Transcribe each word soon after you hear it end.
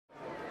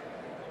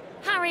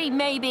Harry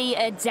may be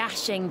a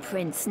dashing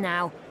prince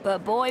now,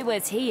 but boy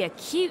was he a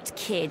cute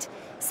kid.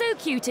 So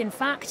cute, in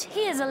fact,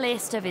 here's a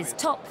list of his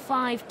top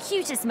 5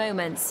 cutest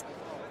moments.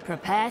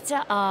 Prepare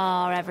to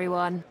R,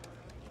 everyone.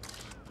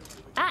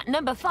 At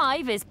number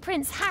 5 is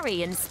Prince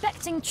Harry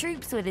inspecting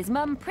troops with his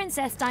mum,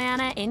 Princess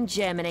Diana, in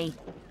Germany.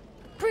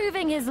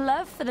 Proving his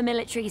love for the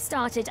military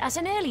started at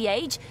an early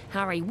age,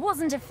 Harry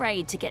wasn't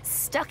afraid to get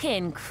stuck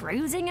in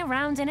cruising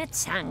around in a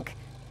tank.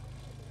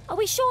 Are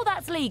we sure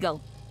that's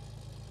legal?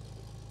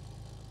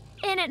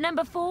 In at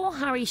number 4,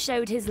 Harry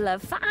showed his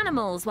love for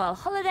animals while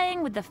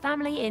holidaying with the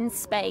family in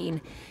Spain.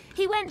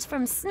 He went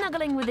from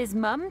snuggling with his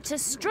mum to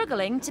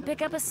struggling to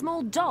pick up a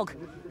small dog.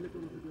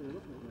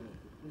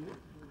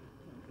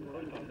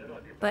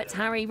 But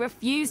Harry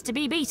refused to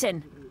be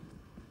beaten,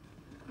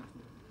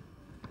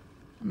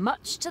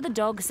 much to the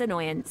dog's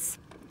annoyance.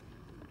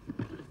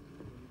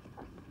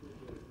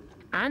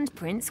 And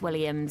Prince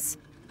William's.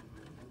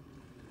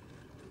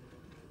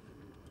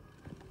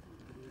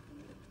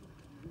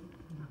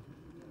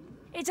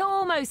 It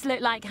almost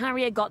looked like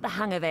Harry had got the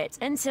hang of it,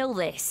 until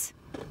this.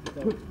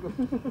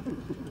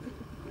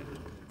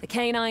 The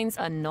canines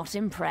are not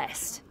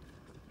impressed.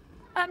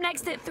 Up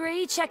next at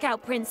 3, check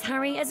out Prince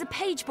Harry as a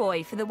page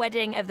boy for the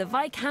wedding of the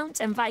Viscount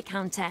and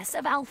Viscountess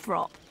of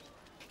Althorp.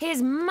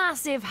 His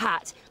massive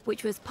hat,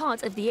 which was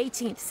part of the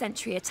 18th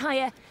century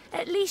attire,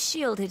 at least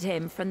shielded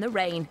him from the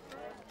rain.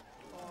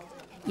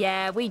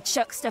 Yeah, we'd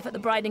chuck stuff at the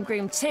bride and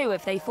groom too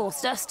if they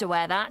forced us to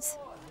wear that.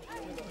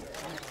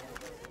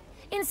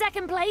 In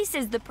second place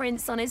is the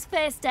prince on his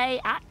first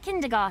day at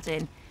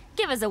kindergarten.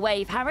 Give us a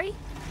wave, Harry.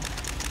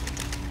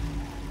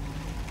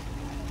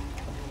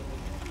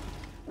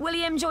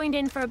 William joined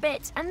in for a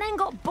bit and then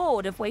got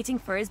bored of waiting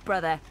for his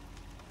brother.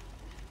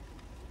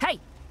 Hey,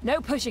 no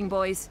pushing,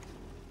 boys.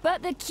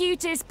 But the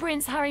cutest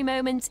Prince Harry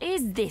moment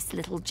is this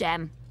little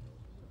gem.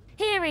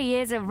 Here he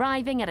is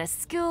arriving at a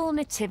school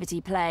nativity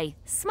play.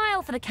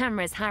 Smile for the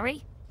cameras,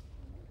 Harry.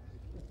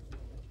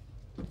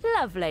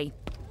 Lovely.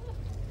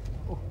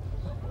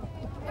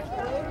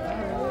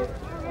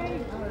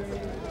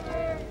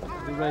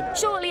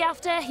 Shortly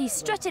after, he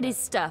strutted his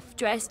stuff,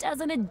 dressed as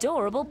an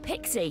adorable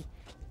pixie.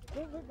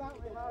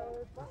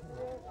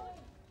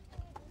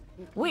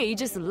 We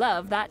just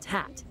love that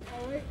hat.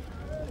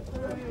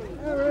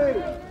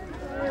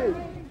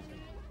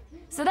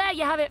 So there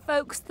you have it,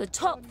 folks, the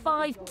top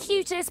 5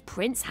 cutest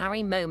Prince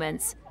Harry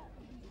moments.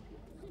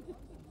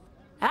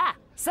 Ah,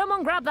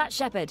 someone grab that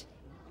shepherd.